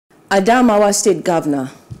Adamawa State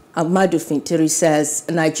Governor Ahmadu Fintiri says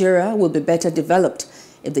Nigeria will be better developed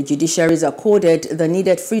if the judiciary is accorded the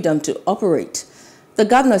needed freedom to operate. The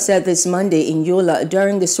governor said this Monday in Yola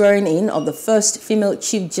during the swearing-in of the first female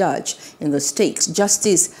chief judge in the state,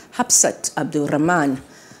 Justice Hafsat Abdulrahman.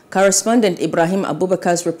 Correspondent Ibrahim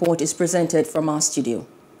Abubakar's report is presented from our studio.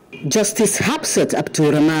 Justice Hafsat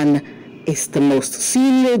Abdulrahman is the most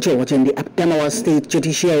senior judge in the Adamawa State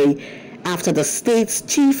Judiciary after the state's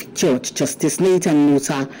Chief Judge, Justice Nathan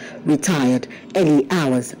Musa, retired early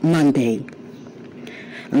hours Monday.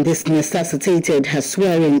 And this necessitated her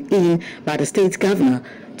swearing in by the state governor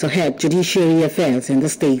to head judiciary affairs in the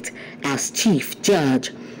state as Chief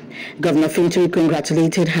Judge. Governor Fintiri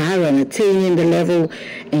congratulated her on attaining the level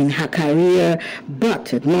in her career,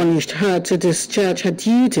 but admonished her to discharge her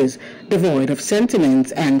duties devoid of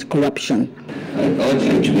sentiment and corruption. I urge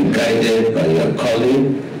you to be guided by your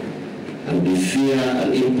calling and be fair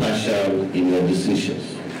and impartial in your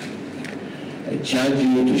decisions. I charge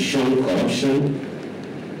you to shun corruption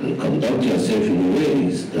and conduct yourself in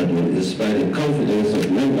ways that will inspire the confidence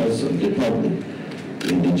of members of the public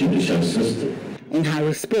in the judicial system. In her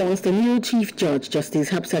response, the new Chief Judge, Justice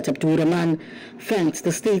Hafsat Abdulrahman, thanked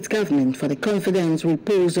the state government for the confidence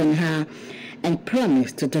reposed on her and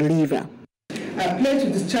promised to deliver. I pledge to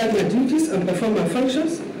discharge my duties and perform my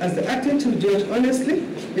functions as the acting Chief Judge honestly,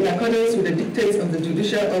 in accordance with the dictates of the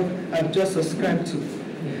judicial oath I've just subscribed to.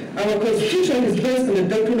 Our Constitution is based on the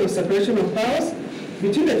doctrine of separation of powers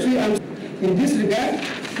between the three arms. In this regard,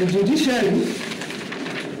 the judiciary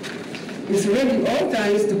is ready at all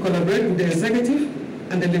times to collaborate with the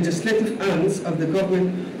executive and the legislative arms of the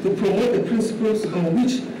government to promote the principles on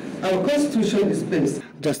which our Constitution is based.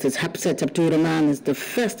 Justice Hafsat Abdulrahman is the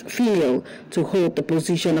first female to hold the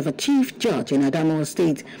position of a Chief Judge in Adamawa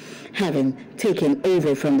State, having taken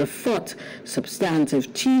over from the fourth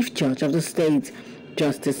substantive Chief Judge of the state,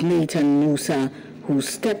 Justice Nathan Musa, who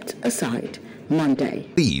stepped aside Monday.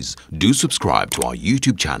 Please do subscribe to our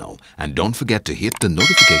YouTube channel and don't forget to hit the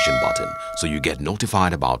notification button so you get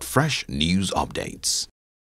notified about fresh news updates.